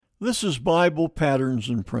This is Bible Patterns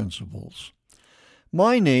and Principles.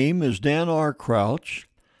 My name is Dan R. Crouch.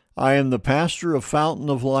 I am the pastor of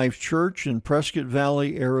Fountain of Life Church in Prescott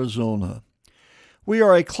Valley, Arizona. We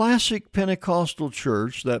are a classic Pentecostal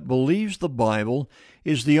church that believes the Bible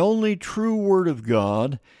is the only true Word of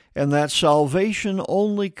God and that salvation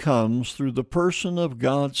only comes through the person of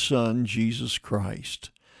God's Son, Jesus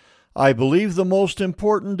Christ. I believe the most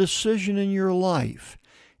important decision in your life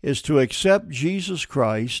is to accept Jesus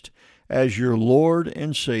Christ as your Lord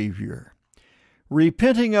and Savior.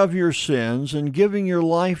 Repenting of your sins and giving your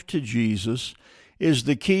life to Jesus is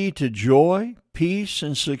the key to joy, peace,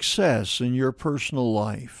 and success in your personal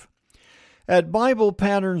life. At Bible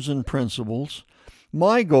Patterns and Principles,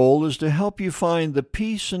 my goal is to help you find the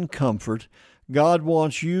peace and comfort God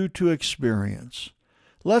wants you to experience.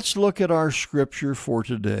 Let's look at our scripture for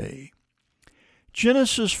today.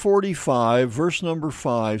 Genesis 45, verse number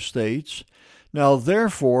 5 states, "Now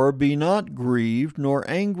therefore be not grieved nor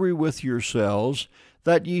angry with yourselves,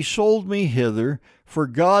 that ye sold me hither, for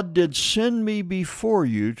God did send me before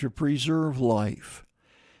you to preserve life."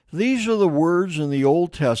 These are the words in the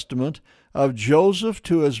Old Testament of Joseph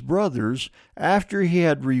to his brothers after he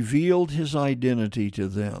had revealed his identity to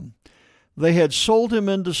them. They had sold him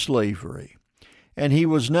into slavery, and he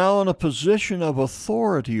was now in a position of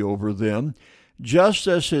authority over them, just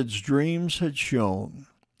as his dreams had shown.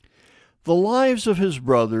 The lives of his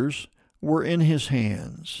brothers were in his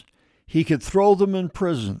hands. He could throw them in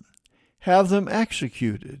prison, have them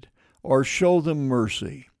executed, or show them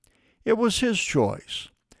mercy. It was his choice.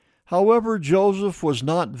 However, Joseph was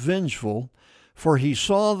not vengeful, for he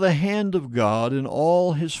saw the hand of God in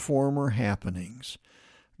all his former happenings.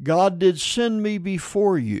 "God did send me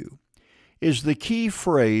before you" is the key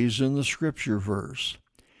phrase in the scripture verse.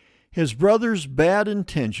 His brothers' bad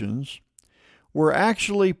intentions were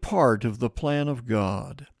actually part of the plan of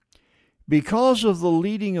God. Because of the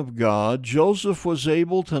leading of God, Joseph was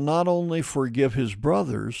able to not only forgive his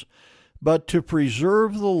brothers, but to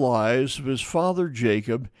preserve the lives of his father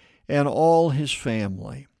Jacob and all his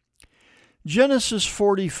family. Genesis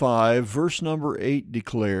 45, verse number 8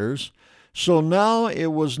 declares, "So now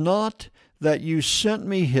it was not that you sent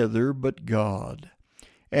me hither, but God.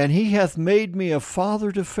 And he hath made me a father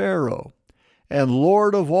to Pharaoh, and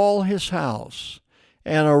lord of all his house,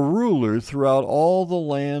 and a ruler throughout all the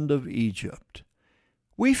land of Egypt."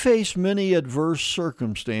 We face many adverse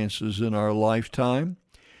circumstances in our lifetime.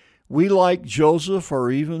 We, like Joseph, are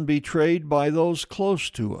even betrayed by those close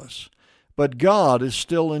to us, but God is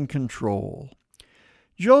still in control.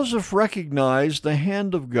 Joseph recognized the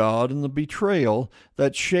hand of God in the betrayal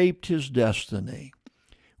that shaped his destiny.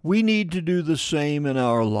 We need to do the same in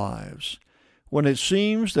our lives. When it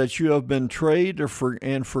seems that you have been betrayed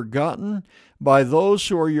and forgotten by those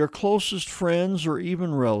who are your closest friends or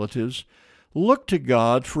even relatives, look to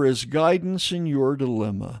God for his guidance in your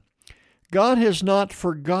dilemma. God has not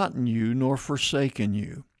forgotten you nor forsaken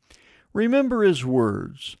you. Remember his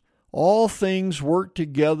words, "All things work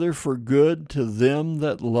together for good to them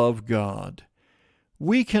that love God."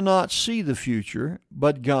 We cannot see the future,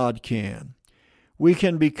 but God can. We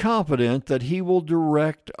can be confident that he will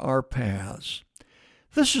direct our paths.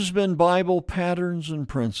 This has been Bible Patterns and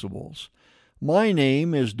Principles. My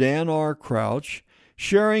name is Dan R. Crouch,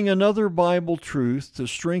 sharing another Bible truth to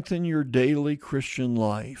strengthen your daily Christian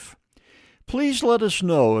life. Please let us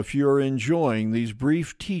know if you are enjoying these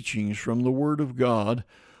brief teachings from the Word of God,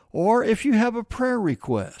 or if you have a prayer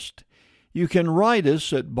request. You can write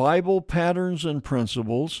us at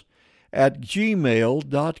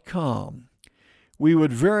BiblePatternsandPrinciples@gmail.com. We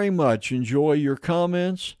would very much enjoy your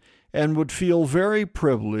comments and would feel very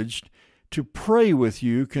privileged to pray with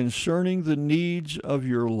you concerning the needs of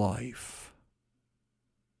your life.